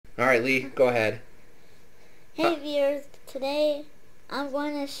Alright, Lee, go ahead. Hey viewers, today I'm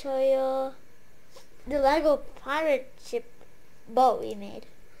going to show you the Lego pirate ship boat we made.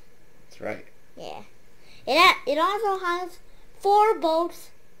 That's right. Yeah. It also has 4 boats.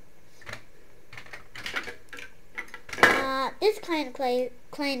 This kind of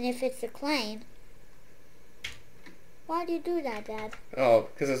plane, if it's a plane. Why do you do that, Dad? Oh,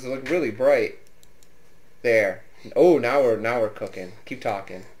 because it's like really bright. There. Oh, now we're cooking. Keep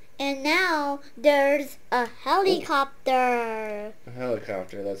talking. And now there's a helicopter. A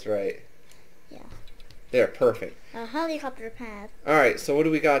helicopter, that's right. Yeah. They're perfect. A helicopter pad. Alright, so what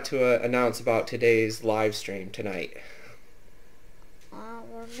do we got to announce about today's live stream tonight?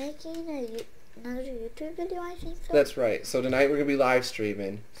 We're making another YouTube video, I think so. That's right. So tonight we're going to be live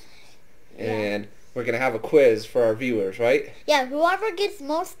streaming. Yeah. And we're going to have a quiz for our viewers, right? Yeah, whoever gets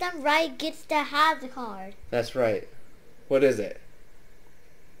most of them right gets to have the card. That's right. What is it?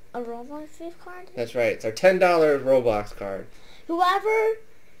 A Roblox gift card? That's right. It's our $10 Roblox card. Whoever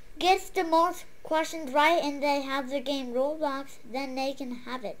gets the most questions right and they have the game Roblox, then they can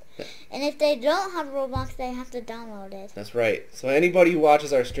have it. And if they don't have Roblox, they have to download it. That's right. So anybody who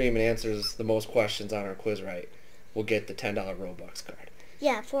watches our stream and answers the most questions on our quiz right will get the $10 Roblox card.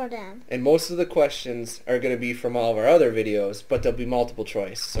 Yeah, for them. And most of the questions are going to be from all of our other videos, but they'll be multiple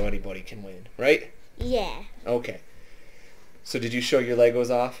choice, so anybody can win, right? Yeah. Okay. So did you show your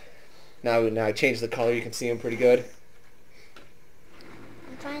Legos off? Now I changed the color. You can see them pretty good.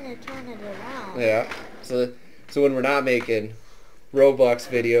 I'm trying to turn it around. Yeah. So when we're not making Roblox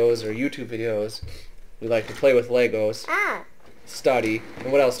videos or YouTube videos, we like to play with Legos, study,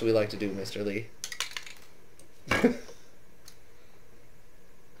 and what else do we like to do, Mr. Lee?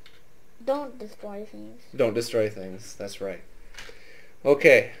 Don't destroy things. Don't destroy things. That's right.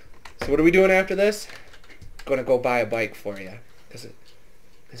 Okay. So what are we doing after this? Gonna go buy a bike for you, because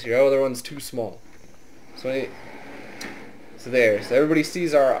your other one's too small. So there. So everybody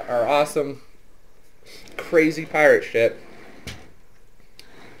sees our awesome, crazy pirate ship.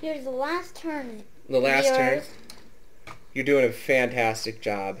 Here's the last turn. The last turn. Viewers. You're doing a fantastic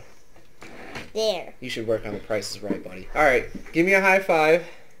job. There. You should work on the prices right, buddy. All right. Give me a high five.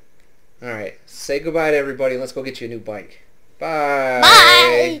 All right. Say goodbye to everybody. Let's go get you a new bike. Bye.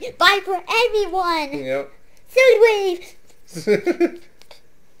 Bye. Bye for everyone. Yep. Silly wave.